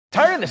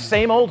Tired of the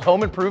same old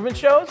home improvement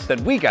shows?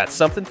 Then we got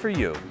something for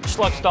you.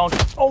 Slugstone.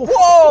 Oh,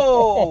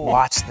 whoa!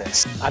 Watch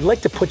this. I'd like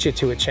to put you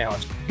to a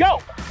challenge. Go!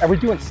 Are we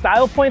doing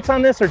style points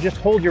on this or just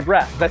hold your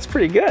breath? That's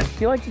pretty good. Do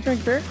you like to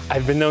drink beer?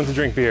 I've been known to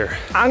drink beer.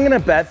 I'm gonna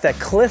bet that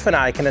Cliff and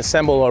I can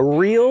assemble a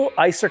real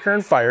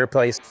Isokern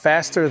fireplace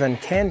faster than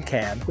Ken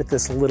can with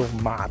this little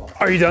model.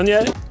 Are you done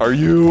yet? Are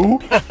you?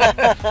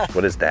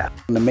 What is that?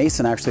 The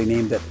mason actually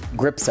named it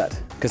grip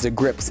set because it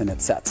grips and it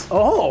sets.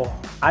 Oh,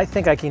 I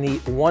think I can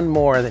eat one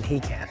more than he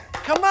can.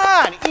 Come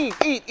on, eat.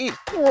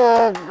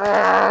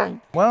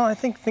 Well, I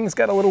think things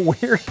got a little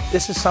weird.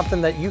 This is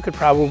something that you could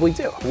probably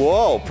do.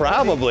 Whoa,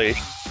 probably.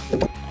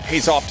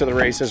 He's off to the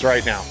races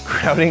right now.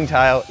 Grouting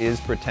tile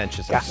is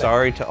pretentious. I'm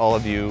sorry to all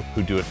of you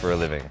who do it for a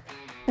living.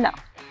 No.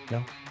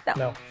 No?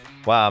 No.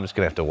 Well, I'm just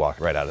gonna have to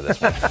walk right out of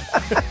this one.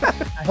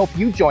 I hope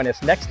you join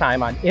us next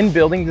time on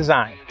InBuilding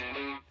Design.